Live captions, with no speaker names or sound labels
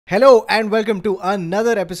Hello and welcome to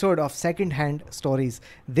another episode of Secondhand Stories.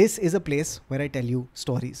 This is a place where I tell you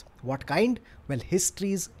stories. What kind? Well,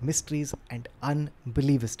 histories, mysteries, and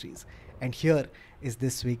unbelievable histories. And here is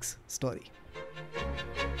this week's story.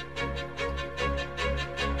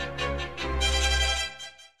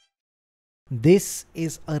 This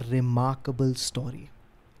is a remarkable story.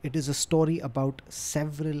 It is a story about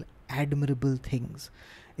several admirable things.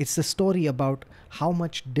 It's a story about how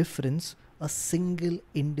much difference a single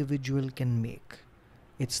individual can make.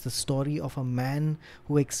 It's the story of a man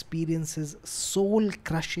who experiences soul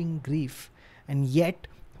crushing grief and yet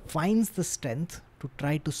finds the strength to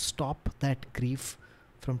try to stop that grief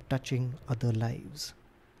from touching other lives.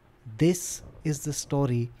 This is the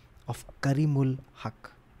story of Karimul Haque,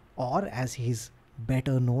 or as he's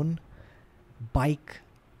better known, Bike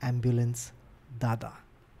Ambulance Dada.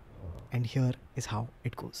 And here is how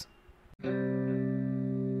it goes.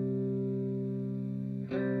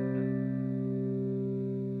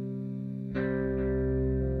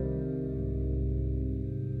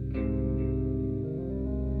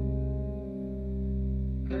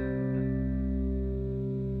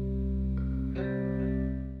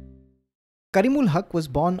 Karimul Haque was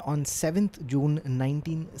born on 7th June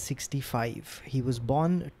 1965. He was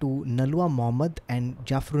born to Nalwa Mohammed and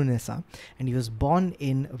Jafrunessa, and he was born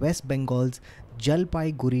in West Bengal's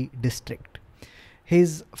Jalpaiguri district.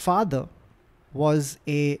 His father was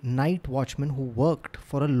a night watchman who worked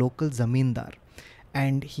for a local zamindar,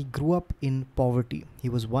 and he grew up in poverty. He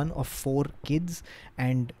was one of 4 kids,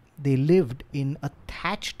 and they lived in a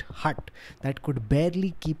thatched hut that could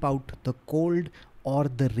barely keep out the cold or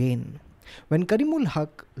the rain. When Karimul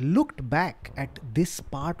Haque looked back at this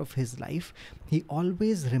part of his life, he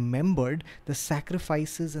always remembered the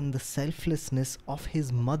sacrifices and the selflessness of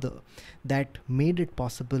his mother that made it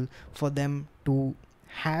possible for them to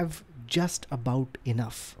have just about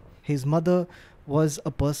enough. His mother was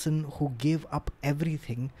a person who gave up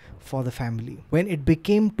everything for the family. When it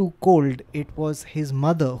became too cold, it was his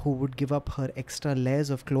mother who would give up her extra layers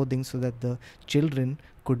of clothing so that the children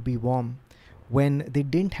could be warm. When they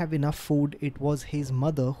didn't have enough food, it was his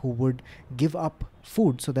mother who would give up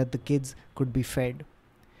food so that the kids could be fed.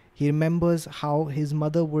 He remembers how his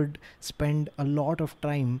mother would spend a lot of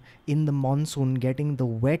time in the monsoon getting the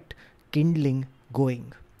wet kindling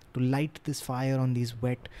going to light this fire on these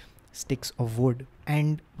wet sticks of wood.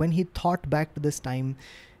 And when he thought back to this time,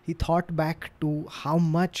 he thought back to how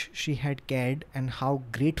much she had cared and how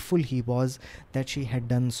grateful he was that she had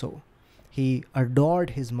done so. He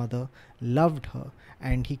adored his mother, loved her,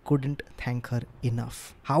 and he couldn't thank her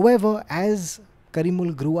enough. However, as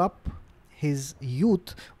Karimul grew up, his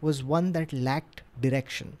youth was one that lacked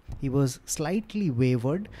direction. He was slightly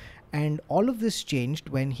wayward, and all of this changed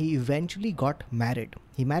when he eventually got married.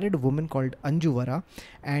 He married a woman called Anjuvara,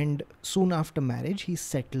 and soon after marriage, he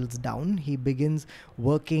settles down. He begins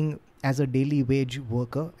working as a daily wage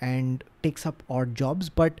worker and takes up odd jobs,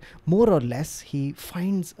 but more or less he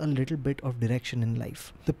finds a little bit of direction in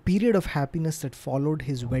life. The period of happiness that followed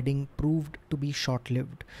his wedding proved to be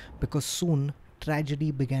short-lived because soon tragedy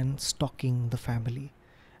began stalking the family,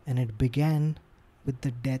 and it began with the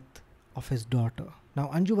death of his daughter. Now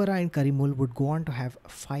Anjuvara and Karimul would go on to have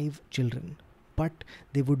 5 children, but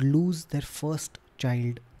they would lose their first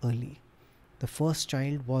child early. The first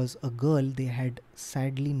child was a girl they had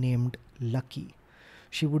sadly named Lucky.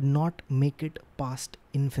 She would not make it past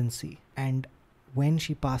infancy, and when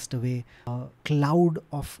she passed away, a cloud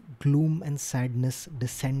of gloom and sadness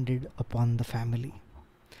descended upon the family.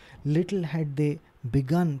 Little had they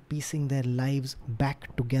begun piecing their lives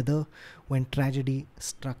back together when tragedy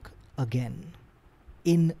struck again.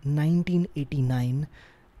 In 1989,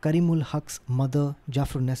 Karimul Haque's mother,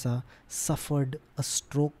 Jafrunessa, suffered a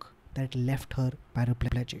stroke that left her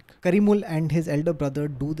paraplegic. Karimul and his elder brother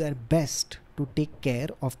do their best to take care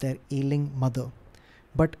of their ailing mother.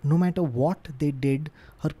 But no matter what they did,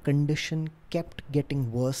 her condition kept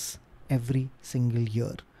getting worse every single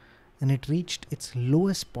year. And it reached its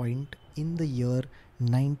lowest point in the year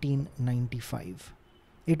 1995.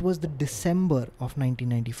 It was the December of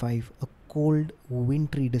 1995, a cold,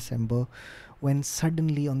 wintry December, when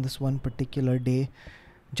suddenly on this one particular day,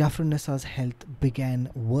 Jafrunessa's health began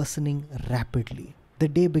worsening rapidly. The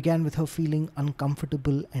day began with her feeling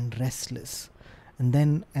uncomfortable and restless, and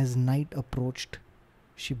then as night approached,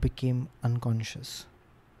 she became unconscious.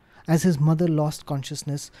 As his mother lost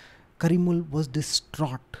consciousness, Karimul was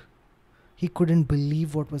distraught. He couldn't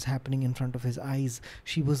believe what was happening in front of his eyes.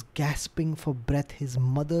 She was gasping for breath. His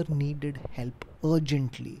mother needed help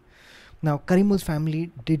urgently. Now, Karimul's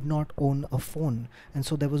family did not own a phone, and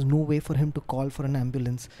so there was no way for him to call for an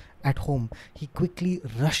ambulance at home. He quickly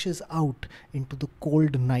rushes out into the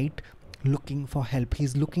cold night looking for help.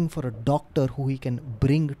 He's looking for a doctor who he can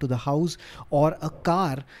bring to the house, or a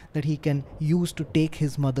car that he can use to take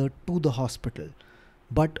his mother to the hospital.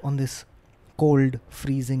 But on this cold,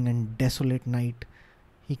 freezing and desolate night,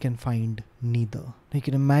 he can find neither. You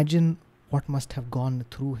can imagine what must have gone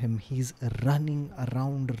through him. He's running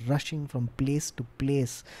around, rushing from place to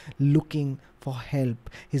place, looking for help.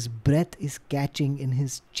 His breath is catching in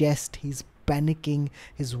his chest. He's panicking.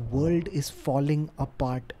 His world is falling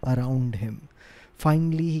apart around him.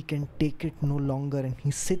 Finally, he can take it no longer, and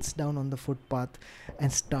he sits down on the footpath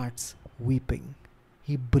and starts weeping.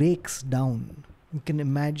 He breaks down. You can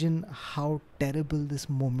imagine how terrible this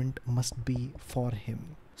moment must be for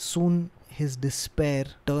him. Soon his despair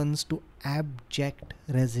turns to abject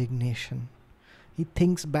resignation. He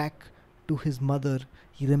thinks back to his mother.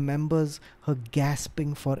 He remembers her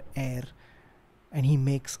gasping for air, and he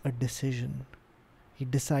makes a decision. He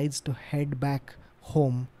decides to head back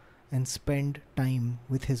home and spend time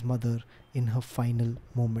with his mother in her final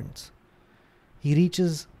moments. He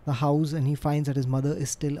reaches the house and he finds that his mother is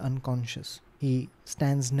still unconscious. He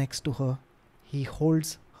stands next to her. He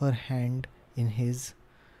holds her hand in his,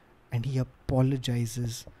 and he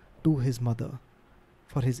apologizes to his mother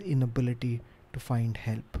for his inability to find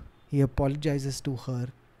help. He apologizes to her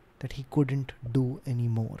that he couldn't do any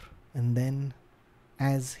more. And then,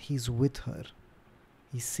 as he's with her,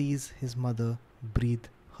 he sees his mother breathe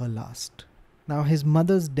her last. Now, his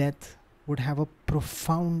mother's death would have a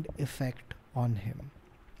profound effect on him.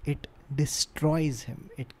 It destroys him.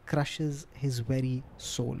 It crushes his very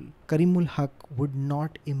soul. Karimul Haque would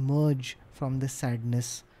not emerge from the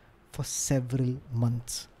sadness for several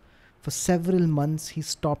months. For several months, he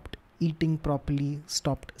stopped eating properly,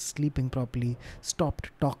 stopped sleeping properly, stopped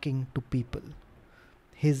talking to people.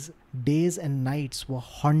 His days and nights were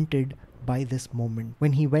haunted by this moment.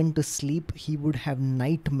 When he went to sleep, he would have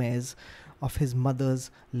nightmares of his mother's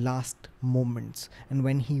last moments. And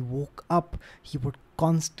when he woke up, he would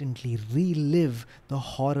constantly relive the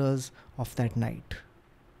horrors of that night.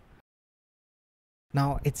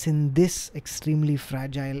 Now, it's in this extremely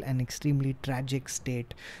fragile and extremely tragic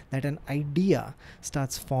state that an idea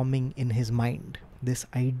starts forming in his mind. This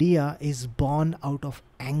idea is born out of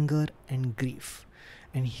anger and grief.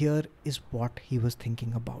 And here is what he was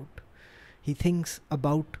thinking about. He thinks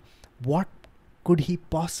about what could he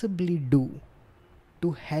possibly do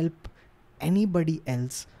to help anybody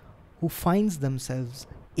else who finds themselves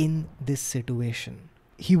in this situation.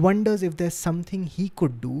 He wonders if there's something he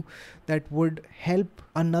could do that would help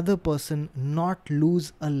another person not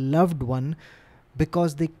lose a loved one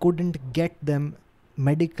because they couldn't get them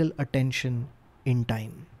medical attention in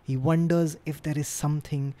time. He wonders if there is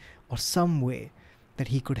something or some way that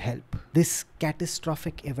he could help. This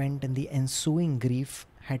catastrophic event and the ensuing grief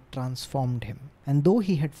had transformed him. And though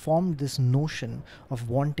he had formed this notion of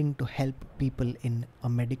wanting to help people in a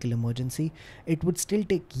medical emergency, it would still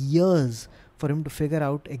take years for him to figure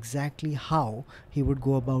out exactly how he would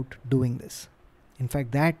go about doing this. In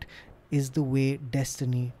fact, that is the way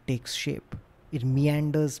destiny takes shape. It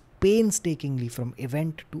meanders painstakingly from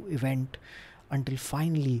event to event until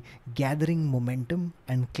finally gathering momentum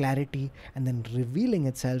and clarity and then revealing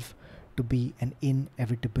itself to be an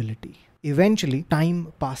inevitability. Eventually,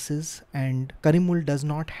 time passes and Karimul does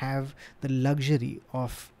not have the luxury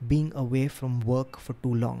of being away from work for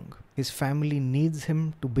too long. His family needs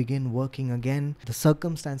him to begin working again. The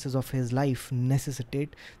circumstances of his life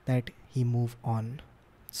necessitate that he move on.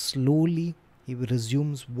 Slowly, he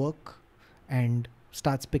resumes work and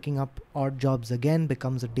starts picking up odd jobs again,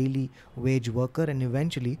 becomes a daily wage worker, and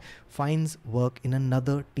eventually finds work in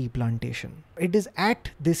another tea plantation. It is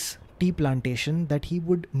at this tea plantation that he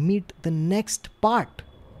would meet the next part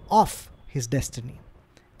of his destiny,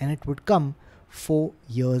 and it would come 4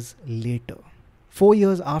 years later. 4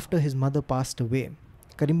 years after his mother passed away,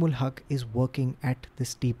 Karimul Haque is working at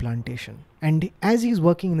this tea plantation. And as he's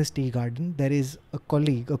working in this tea garden, there is a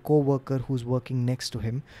colleague, a co-worker who's working next to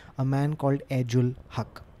him, a man called Karimul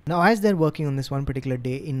Haque. Now, as they're working on this one particular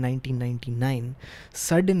day in 1999,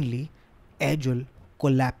 suddenly Karimul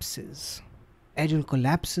collapses. Karimul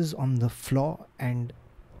collapses on the floor and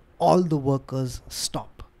all the workers stop.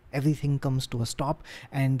 Everything comes to a stop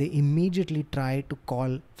and they immediately try to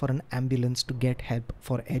call for an ambulance to get help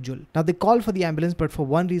for Karimul. Now they call for the ambulance, but for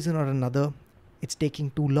one reason or another, it's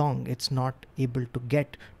taking too long. It's not able to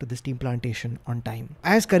get to this tea plantation on time.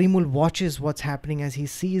 As Karimul watches what's happening, as he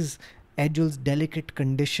sees Ajul's delicate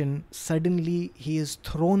condition, suddenly he is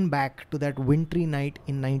thrown back to that wintry night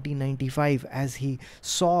in 1995 as he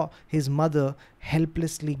saw his mother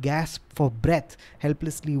helplessly gasp for breath,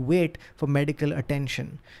 helplessly wait for medical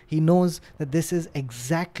attention. He knows that this is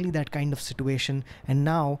exactly that kind of situation, and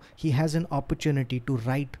now he has an opportunity to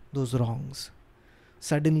right those wrongs.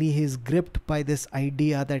 Suddenly he is gripped by this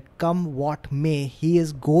idea that come what may, he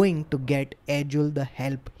is going to get Ajul the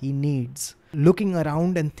help he needs. Looking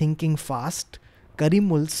around and thinking fast,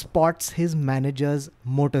 Karimul spots his manager's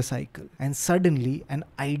motorcycle, and suddenly an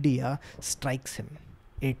idea strikes him.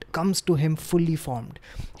 It comes to him fully formed.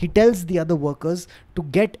 He tells the other workers to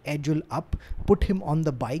get Ajul up, put him on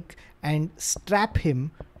the bike and strap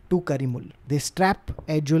him to Karimul. They strap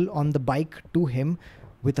Ajul on the bike to him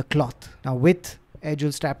with a cloth. Now with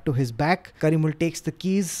Ajul strapped to his back, Karimul takes the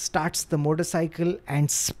keys, starts the motorcycle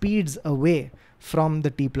and speeds away from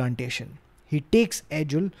the tea plantation. He takes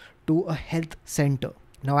Ajul to a health center.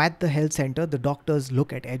 Now at the health center, the doctors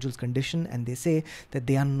look at Ajul's condition and they say that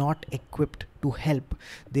they are not equipped to help.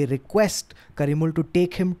 They request Karimul to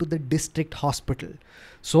take him to the district hospital.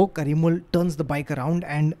 So Karimul turns the bike around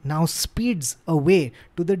and now speeds away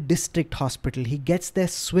to the district hospital. He gets there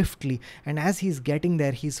swiftly, and as he's getting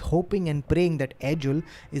there, he's hoping and praying that Ajul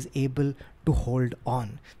is able to hold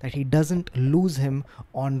on, that he doesn't lose him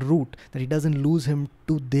en route, that he doesn't lose him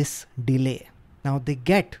to this delay. Now they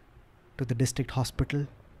get to the district hospital,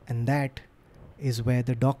 and that is where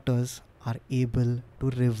the doctors are able to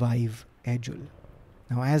revive Ajul.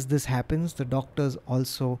 Now as this happens, the doctors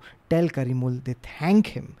also tell Karimul, they thank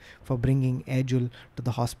him for bringing Ajul to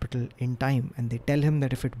the hospital in time, and they tell him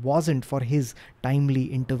that if it wasn't for his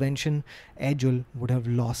timely intervention, Ajul would have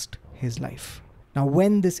lost his life. Now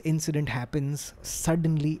when this incident happens,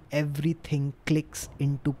 suddenly everything clicks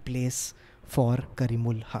into place for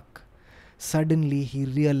Karimul Haque. Suddenly he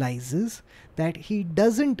realizes that he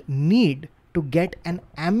doesn't need to get an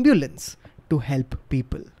ambulance to help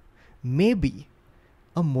people. Maybe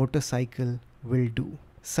a motorcycle will do.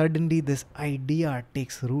 Suddenly this idea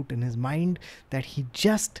takes root in his mind that he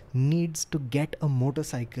just needs to get a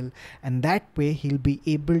motorcycle, and that way he'll be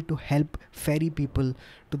able to help ferry people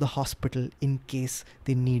to the hospital in case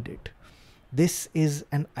they need it. This is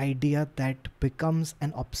an idea that becomes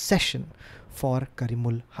an obsession for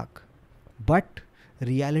Karimul Haque. But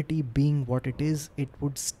reality being what it is, it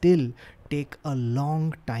would still take a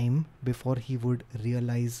long time before he would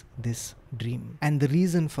realize this dream. And the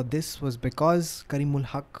reason for this was because Karimul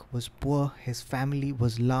Haque was poor, his family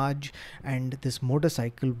was large, and this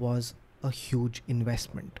motorcycle was a huge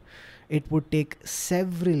investment. It would take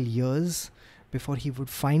several years before he would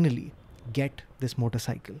finally get this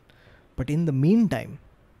motorcycle. But in the meantime,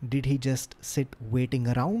 did he just sit waiting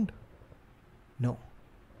around? No,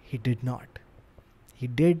 he did not. He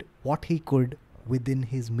did what he could within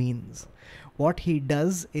his means. What he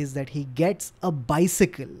does is that he gets a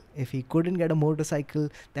bicycle. If he couldn't get a motorcycle,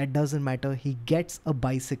 that doesn't matter. He gets a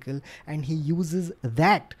bicycle and he uses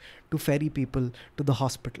that to ferry people to the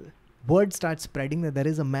hospital. Word starts spreading that there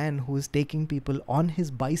is a man who is taking people on his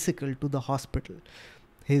bicycle to the hospital.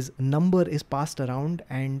 His number is passed around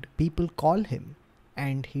and people call him,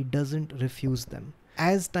 and he doesn't refuse them.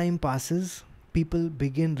 As time passes, people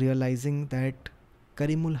begin realizing that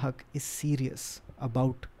Karimul Haque is serious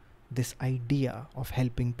about this idea of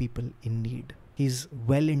helping people in need. He's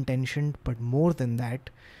well-intentioned, but more than that,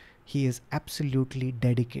 he is absolutely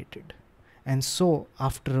dedicated. And so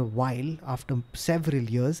after a while, after several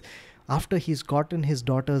years, after he's gotten his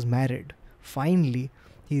daughters married, finally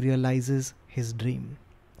he realizes his dream.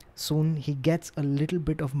 Soon he gets a little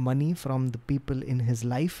bit of money from the people in his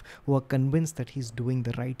life who are convinced that he's doing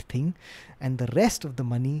the right thing, and the rest of the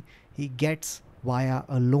money he gets via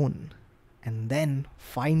a loan. And then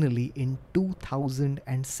finally in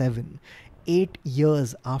 2007, 8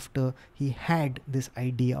 years after he had this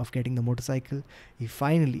idea of getting the motorcycle, he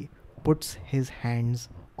finally puts his hands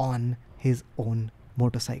on his own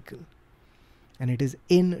motorcycle. And it is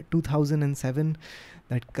in 2007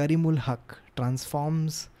 that Karimul Haque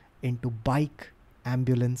transforms into bike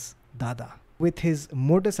ambulance Dada. With his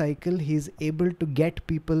motorcycle, he is able to get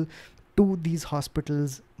people to these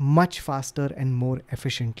hospitals much faster and more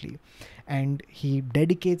efficiently. And he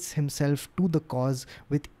dedicates himself to the cause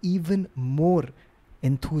with even more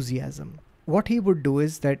enthusiasm. What he would do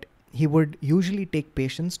is that he would usually take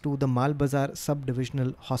patients to the Mal Bazar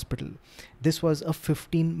Sub-Divisional Hospital. This was a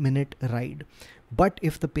 15-minute ride. But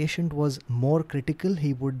if the patient was more critical,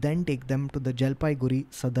 he would then take them to the Jalpaiguri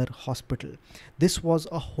Sadar Hospital. This was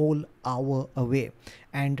a whole hour away.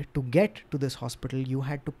 And to get to this hospital, you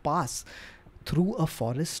had to pass through a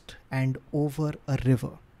forest and over a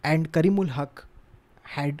river. And Karimul Haque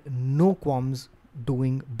had no qualms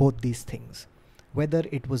doing both these things. Whether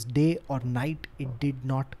it was day or night, it did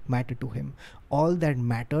not matter to him. All that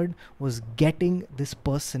mattered was getting this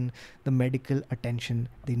person the medical attention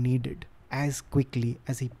they needed as quickly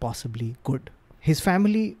as he possibly could. His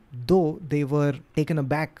family, though they were taken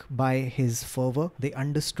aback by his fervor, they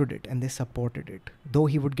understood it and they supported it. Though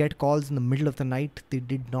he would get calls in the middle of the night, they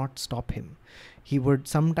did not stop him. He would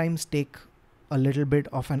sometimes take a little bit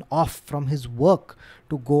of an off from his work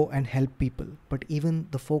to go and help people. But even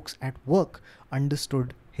the folks at work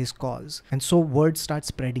understood his cause. And so word starts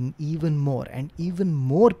spreading even more, and even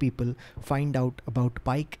more people find out about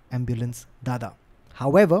Bike Ambulance Dada.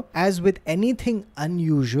 However, as with anything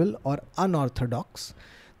unusual or unorthodox,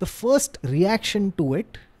 the first reaction to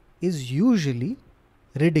it is usually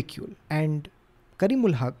ridicule. And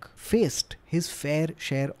Karimul Haque faced his fair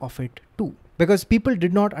share of it too. Because people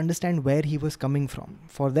did not understand where he was coming from.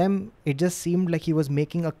 For them, it just seemed like he was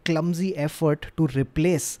making a clumsy effort to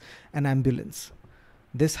replace an ambulance.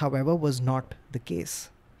 This, however, was not the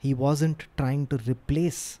case. He wasn't trying to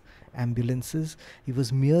replace ambulances. He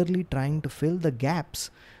was merely trying to fill the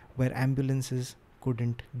gaps where ambulances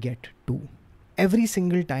couldn't get to. Every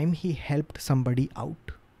single time he helped somebody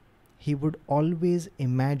out, he would always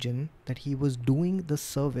imagine that he was doing the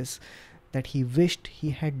service that he wished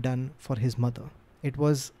he had done for his mother. It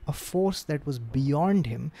was a force that was beyond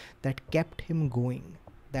him, that kept him going,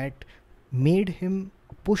 that made him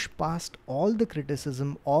push past all the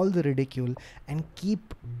criticism, all the ridicule, and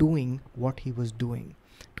keep doing what he was doing,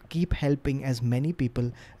 to keep helping as many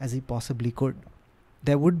people as he possibly could.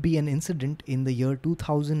 There would be an incident in the year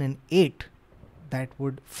 2008 that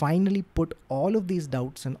would finally put all of these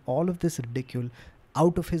doubts and all of this ridicule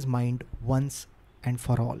out of his mind once and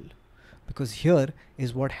for all. Because here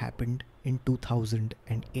is what happened in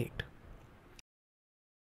 2008.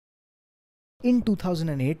 In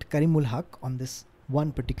 2008, Karimul Haque, on this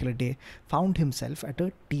one particular day, found himself at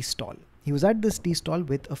a tea stall. He was at this tea stall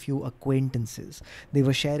with a few acquaintances. They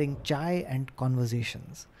were sharing chai and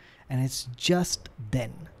conversations. And it's just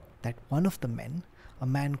then that one of the men, a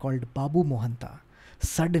man called Babu Mohanta,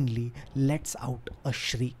 suddenly lets out a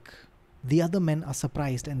shriek. The other men are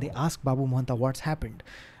surprised and they ask Babu Mohanta what's happened.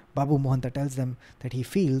 Babu Mohanta tells them that he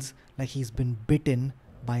feels like he's been bitten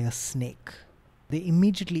by a snake. They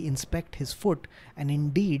immediately inspect his foot, and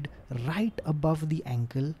indeed, right above the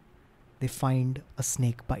ankle, they find a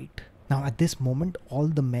snake bite. Now, at this moment, all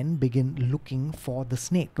the men begin looking for the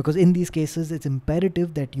snake, because in these cases, it's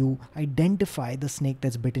imperative that you identify the snake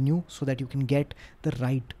that's bitten you so that you can get the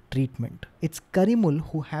right treatment. It's Karimul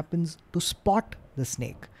who happens to spot the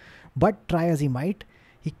snake, but try as he might,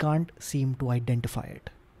 he can't seem to identify it.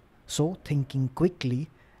 So, thinking quickly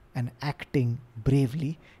and acting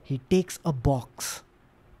bravely, he takes a box,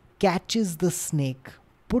 catches the snake,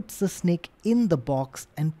 puts the snake in the box,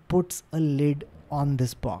 and puts a lid on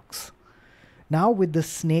this box. Now, with the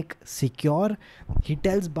snake secure, he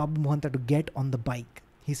tells Babu Mohanta to get on the bike.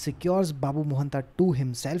 He secures Babu Mohanta to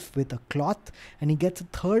himself with a cloth, and he gets a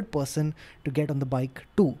third person to get on the bike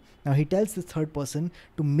too. Now, he tells this third person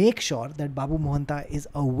to make sure that Babu Mohanta is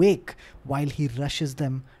awake while he rushes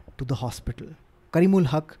them to the hospital. Karimul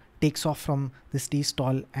Haque takes off from this tea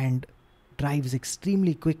stall and drives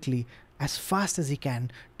extremely quickly, as fast as he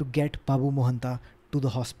can, to get Babu Mohanta to the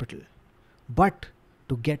hospital. But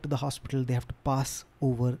to get to the hospital, they have to pass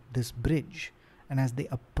over this bridge. And as they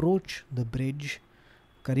approach the bridge,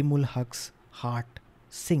 Karimul Haque's heart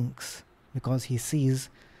sinks, because he sees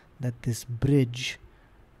that this bridge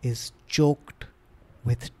is choked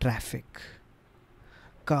with traffic.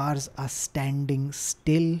 Cars are standing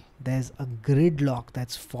still. There's a gridlock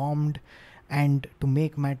that's formed, and to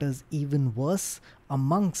make matters even worse,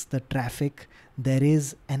 amongst the traffic there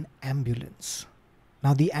is an ambulance.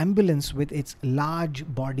 Now, the ambulance with its large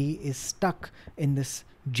body is stuck in this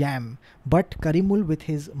jam, but Karimul, with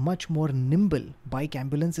his much more nimble bike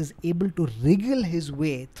ambulance, is able to wriggle his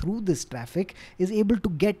way through this traffic, is able to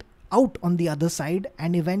get out on the other side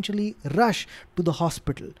and eventually rush to the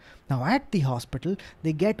hospital. Now, at the hospital,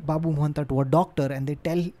 they get Babu Mohanta to a doctor, and they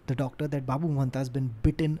tell the doctor that Babu Mohanta has been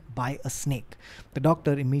bitten by a snake. The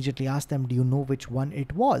doctor immediately asks them, "Do you know which one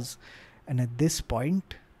it was?" And at this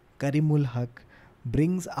point, Karimul Haque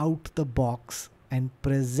brings out the box and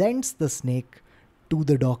presents the snake to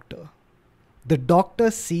the doctor. The doctor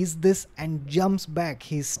sees this and jumps back.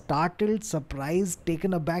 He's startled, surprised,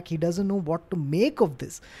 taken aback. He doesn't know what to make of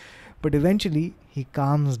this. But eventually, he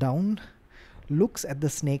calms down, looks at the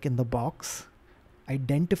snake in the box,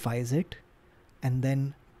 identifies it, and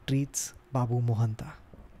then treats Babu Mohanta.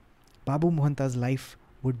 Babu Mohanta's life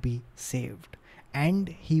would be saved. and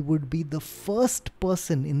he would be the first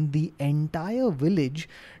person in the entire village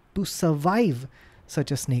to survive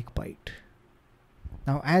such a snake bite.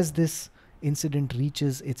 Now, as this incident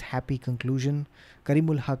reaches its happy conclusion,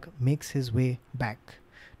 Karimul Haque makes his way back.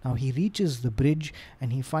 Now he reaches the bridge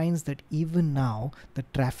and he finds that even now the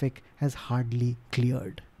traffic has hardly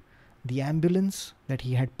cleared. The ambulance that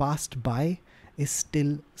he had passed by is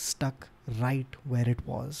still stuck right where it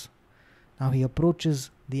was. Now he approaches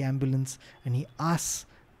the ambulance and he asks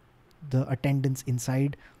the attendants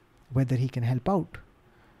inside whether he can help out.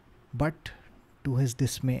 But to his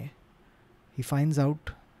dismay, he finds out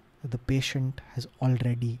that the patient has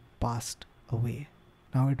already passed away.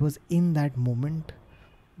 Now it was in that moment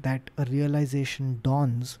that a realization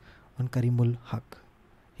dawns on Karimul Haque.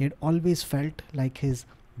 He had always felt like his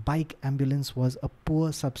bike ambulance was a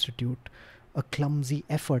poor substitute, a clumsy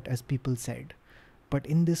effort, as people said. But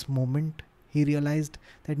in this moment, he realized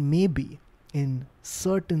that maybe in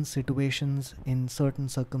certain situations, in certain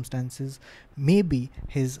circumstances, maybe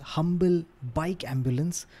his humble bike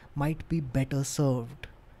ambulance might be better served.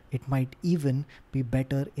 It might even be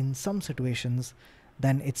better in some situations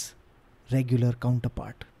than its regular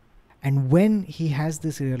counterpart. And when he has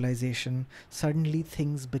this realization, suddenly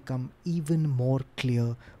things become even more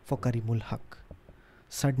clear for Karimul Haque.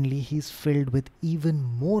 Suddenly he's filled with even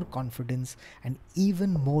more confidence and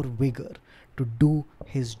even more vigor to do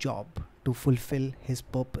his job, to fulfill his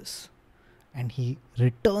purpose. And he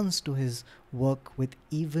returns to his work with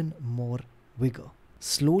even more vigor.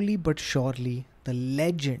 Slowly but surely, the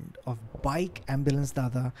legend of Bike Ambulance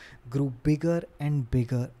Dada grew bigger and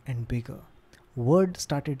bigger and bigger. Word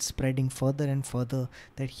started spreading further and further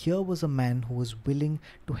that here was a man who was willing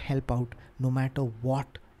to help out no matter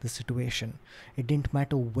what the situation. It didn't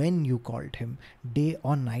matter when you called him, day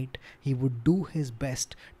or night, he would do his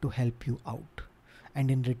best to help you out. And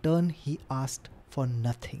in return, he asked for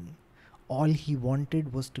nothing. All he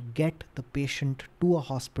wanted was to get the patient to a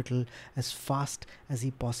hospital as fast as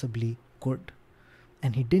he possibly could.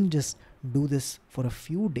 And he didn't just do this for a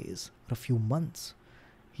few days or a few months.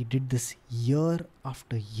 He did this year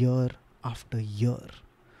after year after year.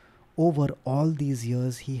 Over all these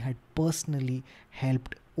years, he had personally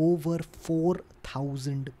helped over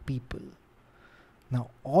 4,000 people. Now,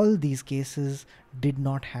 all these cases did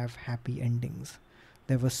not have happy endings.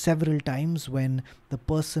 There were several times when the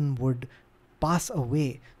person would pass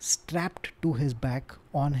away strapped to his back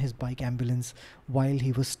on his bike ambulance while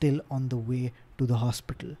he was still on the way to the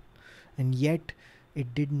hospital. And yet,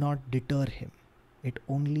 it did not deter him. It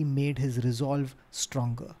only made his resolve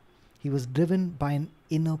stronger. He was driven by an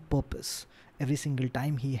inner purpose. Every single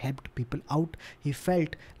time he helped people out, he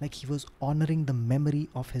felt like he was honoring the memory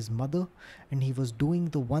of his mother, and he was doing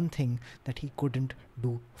the one thing that he couldn't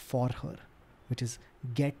do for her, which is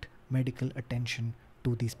get medical attention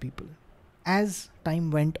to these people. As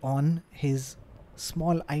time went on, his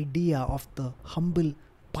small idea of the humble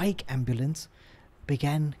bike ambulance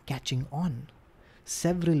began catching on.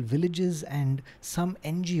 Several villages and some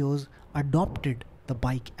NGOs adopted the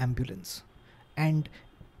bike ambulance, and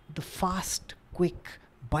the fast, quick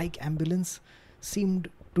bike ambulance seemed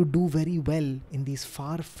to do very well in these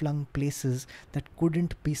far-flung places that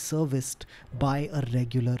couldn't be serviced by a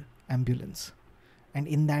regular ambulance. And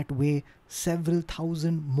in that way, several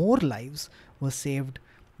thousand more lives were saved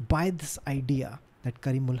by this idea that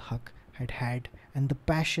Karimul Haque had had, and the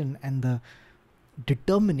passion and the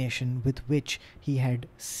determination with which he had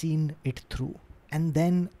seen it through. And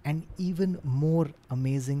then an even more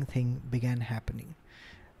amazing thing began happening.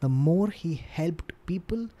 The more he helped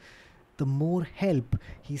people, the more help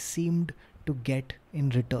he seemed to get in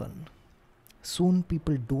return. Soon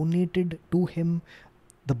people donated to him.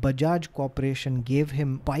 The Bajaj Corporation gave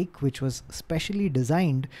him a bike which was specially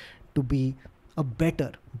designed to be a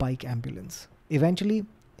better bike ambulance. Eventually,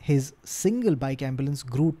 his single bike ambulance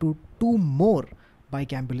grew to 2 more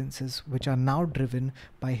bike ambulances, which are now driven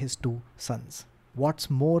by his 2 sons. What's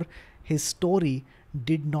more, his story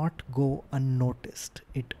did not go unnoticed.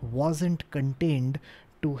 It wasn't contained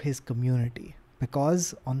to his community,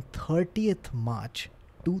 because on 30th March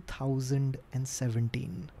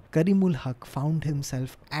 2017, Karimul Haque found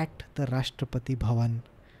himself at the Rashtrapati Bhavan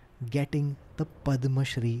getting the Padma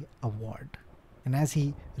Shri award. And as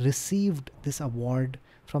he received this award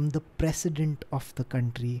from the president of the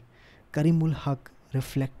country, Karimul Haque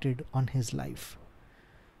reflected on his life.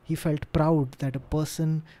 He felt proud that a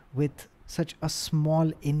person with such a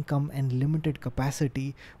small income and limited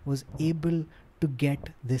capacity was able to get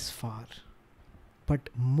this far. But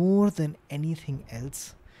more than anything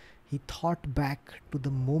else, he thought back to the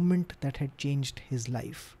moment that had changed his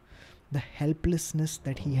life. the helplessness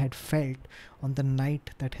that he had felt on the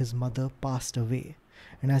night that his mother passed away.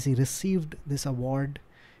 And as he received this award,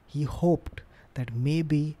 he hoped that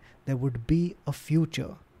maybe there would be a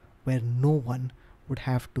future where no one would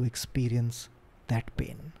have to experience that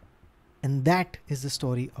pain. And that is the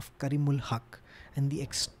story of Karimul Haque and the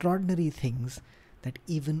extraordinary things that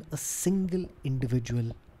even a single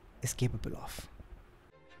individual is capable of.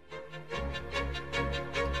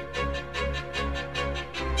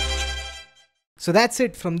 So that's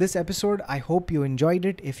it from this episode. I hope you enjoyed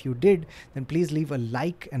it. If you did, then please leave a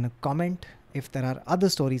like and a comment. If there are other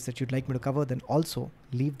stories that you'd like me to cover, then also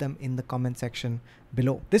leave them in the comment section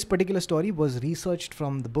below. This particular story was researched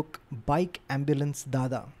from the book Bike Ambulance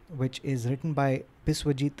Dada, which is written by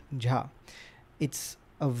Biswajit Jha. It's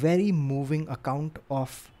a very moving account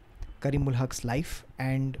of Karimul Haque's life,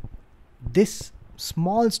 and this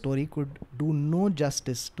small story could do no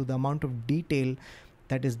justice to the amount of detail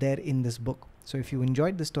that is there in this book. So if you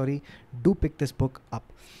enjoyed the story, do pick this book up.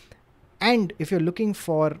 And if you're looking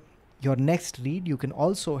for your next read, you can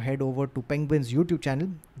also head over to Penguin's YouTube channel.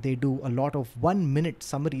 They do a lot of 1-minute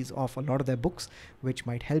summaries of a lot of their books, which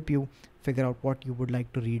might help you figure out what you would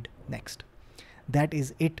like to read next. That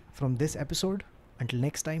is it from this episode. Until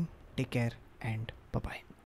next time, take care and bye-bye.